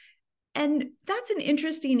 And that's an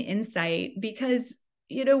interesting insight because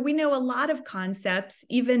we know a lot of concepts,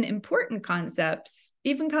 even important concepts,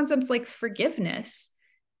 even concepts like forgiveness,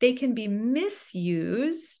 they can be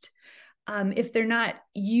misused if they're not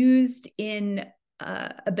used in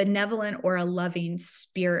a benevolent or a loving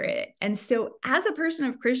spirit. And so as a person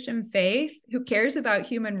of Christian faith who cares about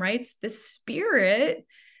human rights, the spirit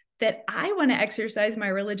that I want to exercise my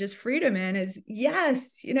religious freedom in is,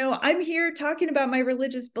 yes, I'm here talking about my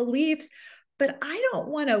religious beliefs, but I don't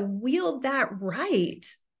want to wield that right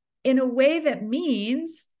in a way that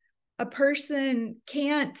means a person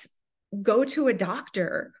can't go to a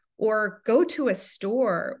doctor or go to a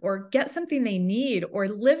store or get something they need or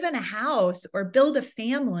live in a house or build a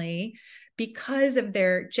family because of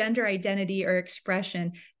their gender identity or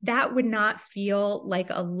expression, that would not feel like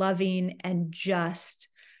a loving and just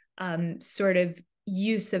sort of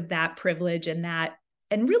use of that privilege and that,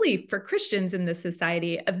 and really for Christians in this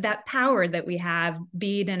society, of that power that we have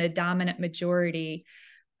being in a dominant majority.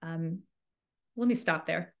 Let me stop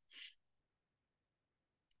there.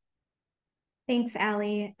 Thanks,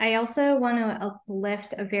 Allie. I also want to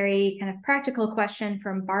uplift a very kind of practical question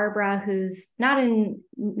from Barbara, who's not in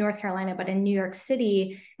North Carolina, but in New York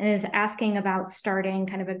City, and is asking about starting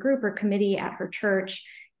kind of a group or committee at her church.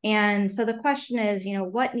 And so the question is,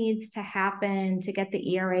 what needs to happen to get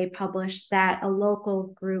the ERA published that a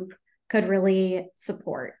local group could really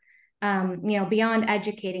support? Beyond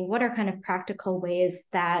educating, what are kind of practical ways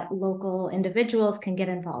that local individuals can get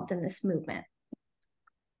involved in this movement?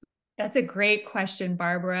 That's a great question,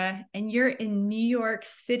 Barbara. And you're in New York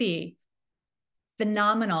City.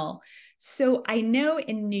 Phenomenal. So I know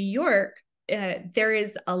in New York, there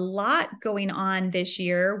is a lot going on this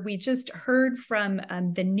year. We just heard from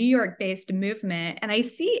the New York-based movement, and I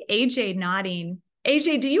see AJ nodding.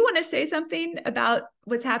 AJ, do you want to say something about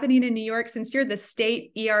what's happening in New York since you're the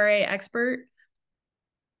state ERA expert?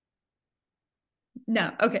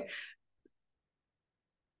 No, okay.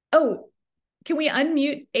 Oh, can we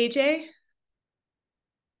unmute AJ?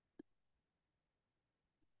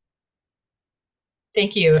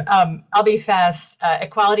 Thank you. I'll be fast.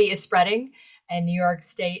 Equality is spreading, and New York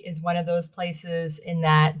State is one of those places in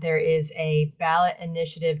that there is a ballot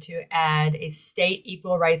initiative to add a state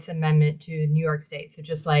equal rights amendment to New York State. So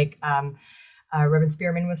just like Reverend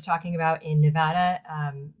Spearman was talking about in Nevada,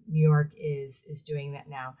 New York is doing that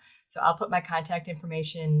now. So I'll put my contact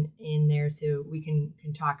information in there so we can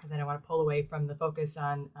talk, because I don't want to pull away from the focus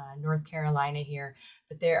on North Carolina here.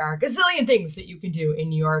 But there are a gazillion things that you can do in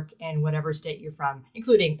New York and whatever state you're from,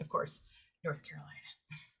 including, of course, North Carolina.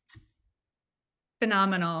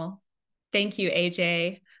 Phenomenal. Thank you,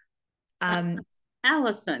 AJ.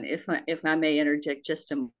 Allyson, if I may interject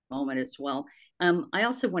just a moment as well. I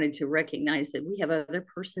also wanted to recognize that we have other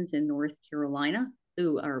persons in North Carolina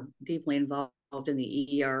who are deeply involved in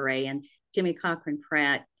the ERA, and Jimmy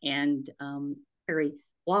Cochran-Pratt and Perry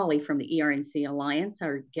Wally from the ERNC Alliance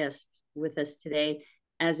are guests with us today,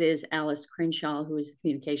 as is Alice Crenshaw, who is the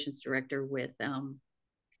communications director with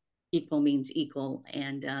Equal Means Equal,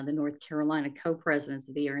 and the North Carolina co-presidents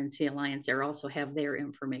of the ERNC Alliance there also have their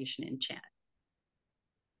information in chat.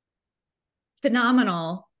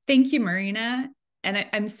 Phenomenal. Thank you, Marena. And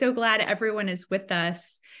I'm so glad everyone is with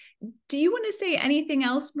us. Do you want to say anything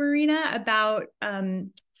else, Marena, about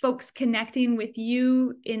folks connecting with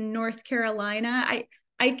you in North Carolina?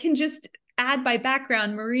 I can just add by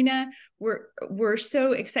background, Marena, we're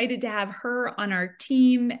so excited to have her on our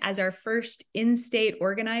team as our first in-state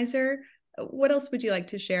organizer. What else would you like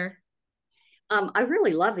to share? I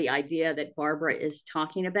really love the idea that Barbara is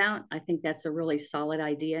talking about. I think that's a really solid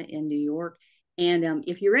idea in New York. And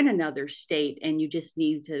if you're in another state and you just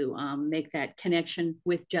need to make that connection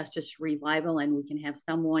with Justice Revival, and we can have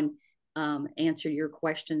someone answer your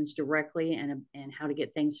questions directly, and how to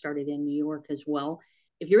get things started in New York as well.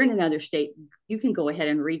 If you're in another state, you can go ahead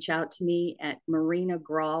and reach out to me at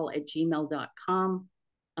marenagroll@gmail.com.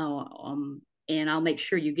 And I'll make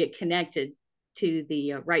sure you get connected to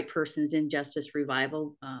the right persons in Justice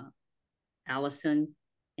Revival. Allyson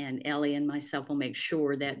and Ellie and myself will make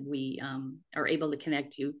sure that we are able to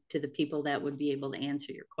connect you to the people that would be able to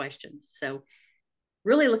answer your questions. So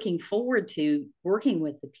really looking forward to working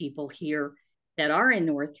with the people here that are in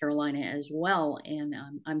North Carolina as well. And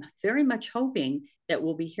I'm very much hoping that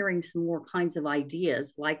we'll be hearing some more kinds of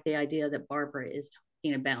ideas, like the idea that Barbara is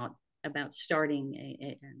talking about starting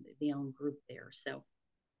the own group there. So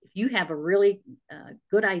if you have a really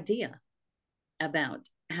good idea about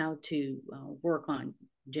how to work on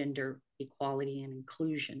gender equality and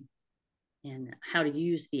inclusion, and how to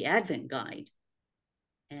use the Advent Guide,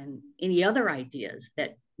 and any other ideas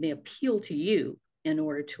that may appeal to you in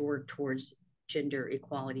order to work towards gender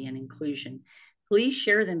equality and inclusion, please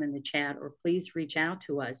share them in the chat, or please reach out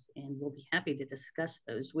to us and we'll be happy to discuss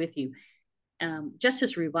those with you.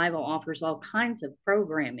 Justice Revival offers all kinds of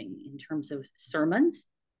programming in terms of sermons,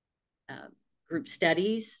 group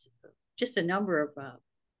studies, just a number of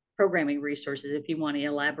programming resources. If you want to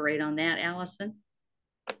elaborate on that, Allyson.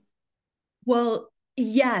 Well,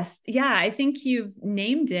 yes. Yeah, I think you've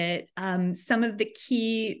named it. Some of the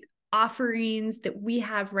key offerings that we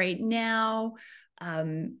have right now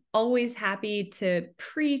Always happy to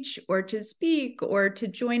preach or to speak or to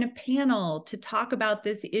join a panel to talk about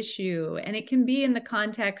this issue. And it can be in the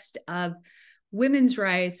context of women's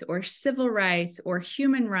rights or civil rights or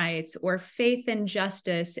human rights or faith and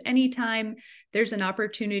justice. Anytime there's an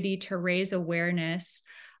opportunity to raise awareness.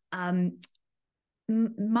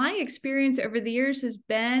 My experience over the years has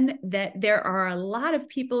been that there are a lot of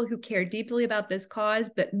people who care deeply about this cause,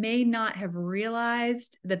 but may not have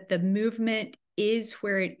realized that the movement is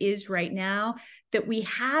where it is right now, that we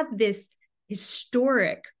have this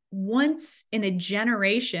historic, once in a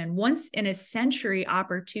generation, once in a century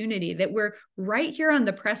opportunity, that we're right here on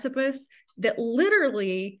the precipice, that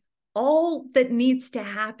literally all that needs to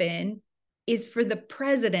happen is for the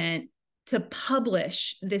president to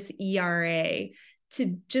publish this ERA,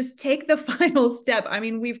 to just take the final step. I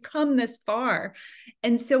mean, we've come this far.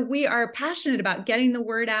 And so we are passionate about getting the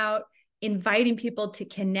word out, inviting people to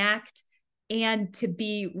connect and to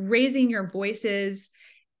be raising your voices.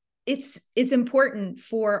 It's important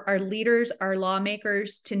for our leaders, our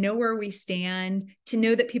lawmakers, to know where we stand, to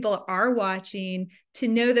know that people are watching, to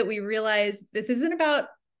know that we realize this isn't about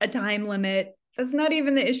a time limit. That's not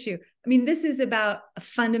even the issue. I mean, this is about a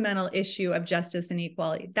fundamental issue of justice and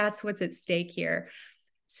equality. That's what's at stake here.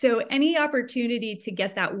 So any opportunity to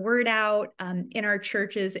get that word out in our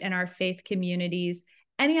churches and our faith communities,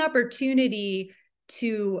 any opportunity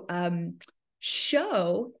to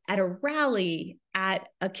show at a rally, at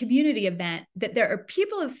a community event, that there are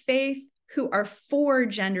people of faith who are for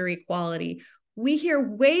gender equality. We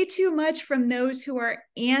hear way too much from those who are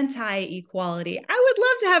anti-equality. I would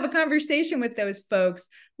love to have a conversation with those folks.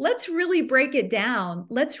 Let's really break it down.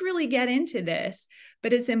 Let's really get into this.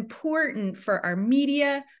 But it's important for our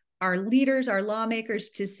media, our leaders, our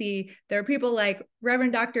lawmakers to see there are people like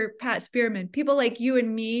Reverend Dr. Pat Spearman, people like you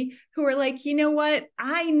and me who are like, you know what?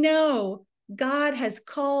 I know God has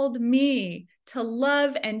called me to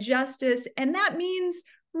love and justice. And that means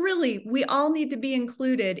really, we all need to be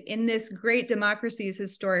included in this great democracy's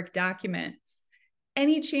historic document.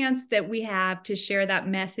 Any chance that we have to share that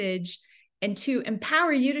message and to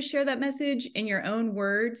empower you to share that message in your own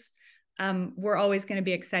words, we're always going to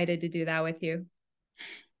be excited to do that with you.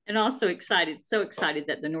 And also so excited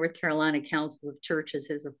that the North Carolina Council of Churches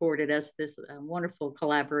has afforded us this wonderful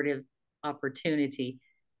collaborative opportunity.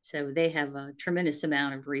 So they have a tremendous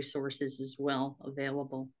amount of resources as well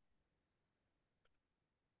available.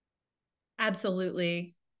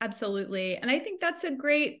 Absolutely. Absolutely. And I think that's a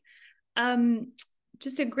great,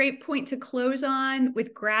 just a great point to close on,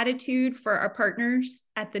 with gratitude for our partners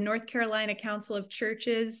at the North Carolina Council of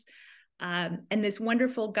Churches and this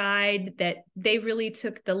wonderful guide that they really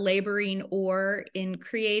took the laboring oar in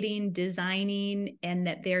creating, designing, and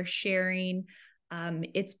that they're sharing.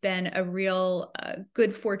 It's been a real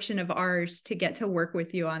good fortune of ours to get to work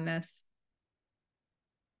with you on this.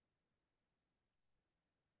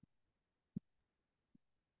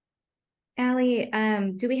 Allie,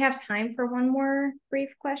 do we have time for one more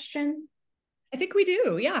brief question? I think we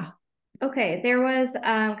do, yeah. Okay, there was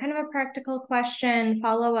kind of a practical question,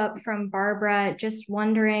 follow-up from Barbara, just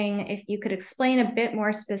wondering if you could explain a bit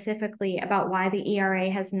more specifically about why the ERA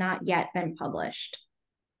has not yet been published.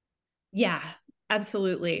 Yeah,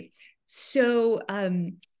 absolutely. So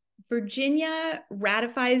Virginia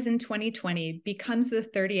ratifies in 2020, becomes the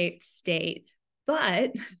 38th state,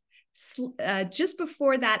 but just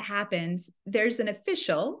before that happens, there's an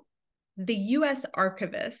official, the U.S.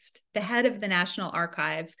 archivist, the head of the National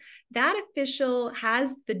Archives. That official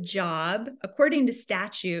has the job, according to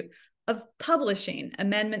statute, of publishing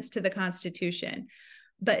amendments to the Constitution.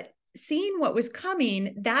 But seeing what was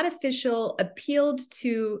coming, that official appealed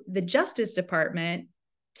to the Justice Department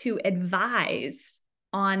to advise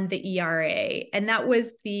on the ERA. And that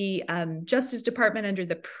was the Justice Department under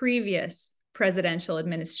the previous presidential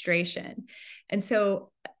administration. And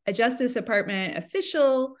so a Justice Department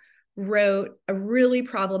official wrote a really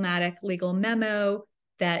problematic legal memo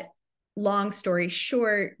that, long story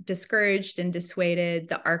short, discouraged and dissuaded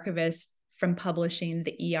the archivist from publishing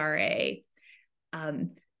the ERA.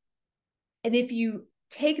 And if you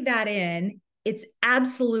take that in, it's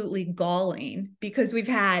absolutely galling, because we've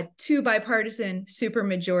had two bipartisan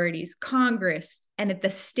supermajorities, Congress, and at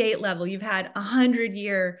the state level, you've had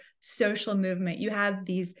 100-year social movement. You have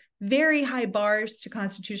these very high bars to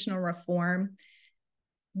constitutional reform.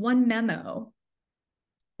 One memo,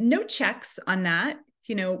 no checks on that,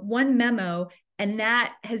 one memo, and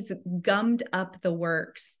that has gummed up the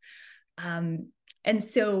works. And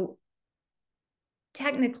so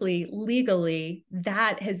technically, legally,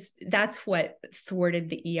 that's what thwarted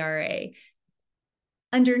the ERA.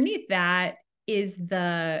 Underneath that is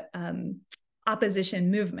the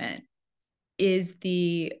opposition movement is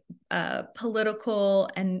the political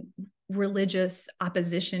and religious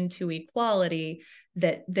opposition to equality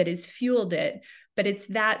that has fueled it. But it's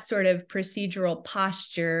that sort of procedural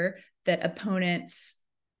posture that opponents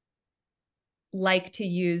like to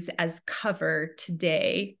use as cover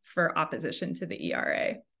today for opposition to the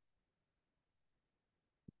ERA.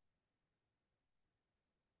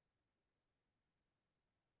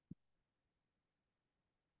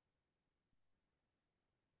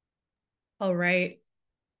 All right.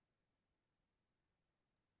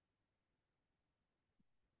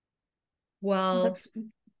 Well,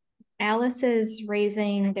 Alice is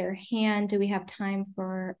raising their hand. Do we have time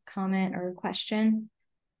for comment or question?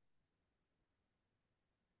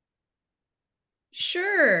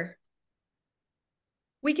 Sure.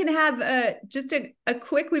 We can have just a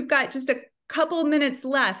quick, we've got just a couple minutes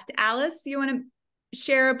left. Alice, you want to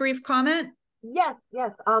share a brief comment? Yes.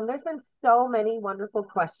 There's been so many wonderful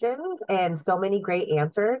questions and so many great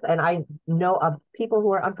answers. And I know of people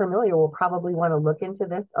who are unfamiliar will probably want to look into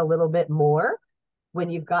this a little bit more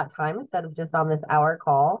when you've got time instead of just on this hour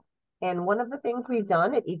call. And one of the things we've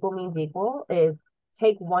done at Equal Means Equal is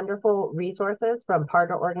take wonderful resources from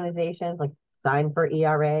partner organizations like Sign for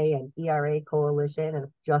ERA and ERA Coalition and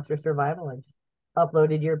Justice Survival, and just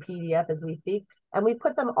uploaded your PDF as we speak. And we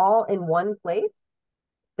put them all in one place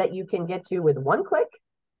that you can get to with one click,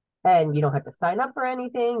 and you don't have to sign up for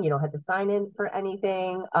anything. You don't have to sign in for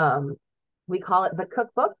anything. We call it the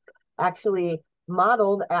cookbook, actually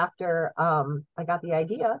modeled after, I got the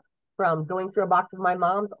idea from going through a box of my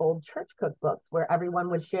mom's old church cookbooks where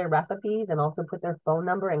everyone would share recipes and also put their phone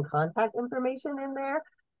number and contact information in there.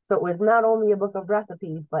 So it was not only a book of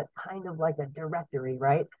recipes, but kind of like a directory,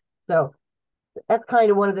 right? So that's kind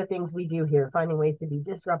of one of the things we do here, finding ways to be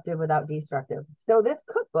disruptive without destructive. So this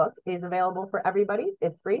cookbook is available for everybody.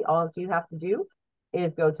 It's free. All you have to do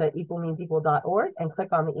is go to equalmeansequal.org and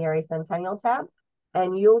click on the ERA Centennial tab,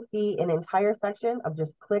 and you'll see an entire section of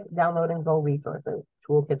just click, download, and go resources,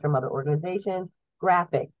 toolkits from other organizations,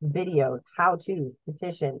 graphics, videos, how-tos,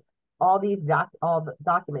 petitions, all these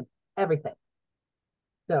documents, everything.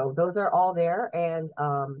 So those are all there, and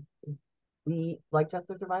we, like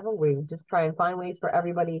Justice Survival, we just try and find ways for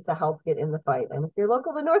everybody to help get in the fight. And if you're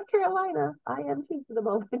local to North Carolina, I am too for the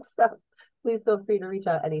moment, so please feel free to reach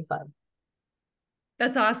out anytime.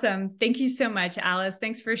 That's awesome. Thank you so much, Alice.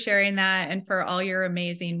 Thanks for sharing that and for all your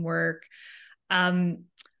amazing work. Well,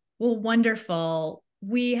 wonderful.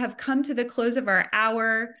 We have come to the close of our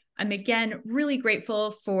hour. I'm again really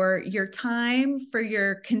grateful for your time, for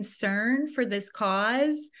your concern for this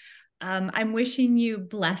cause. I'm wishing you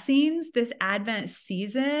blessings this Advent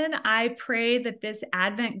season. I pray that this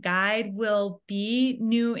Advent guide will be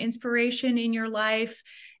new inspiration in your life,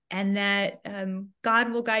 and that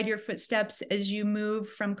God will guide your footsteps as you move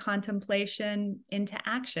from contemplation into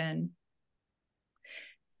action.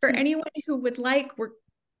 For anyone who would like, we're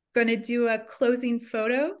going to do a closing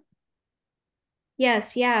photo.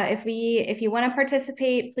 Yes, yeah. If you want to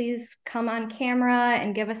participate, please come on camera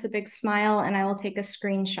and give us a big smile, and I will take a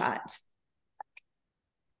screenshot.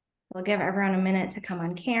 We'll give everyone a minute to come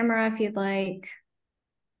on camera if you'd like.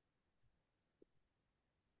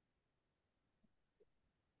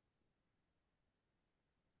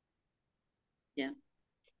 Yeah.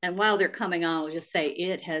 And while they're coming on, I'll just say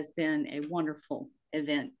it has been a wonderful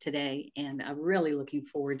event today, and I'm really looking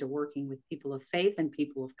forward to working with people of faith and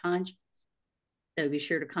people of conscience. So be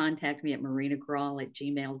sure to contact me at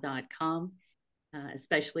marenagroll@gmail.com,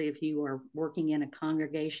 especially if you are working in a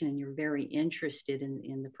congregation and you're very interested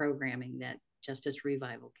in the programming that Justice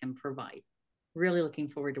Revival can provide. Really looking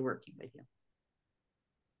forward to working with you.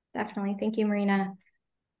 Definitely. Thank you, Marena.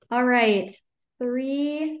 All right.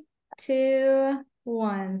 3, 2,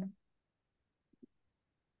 1.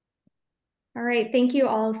 All right. Thank you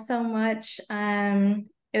all so much.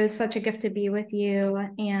 It was such a gift to be with you.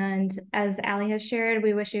 And as Ally has shared,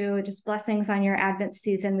 we wish you just blessings on your Advent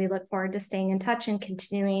season. We look forward to staying in touch and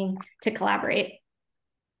continuing to collaborate.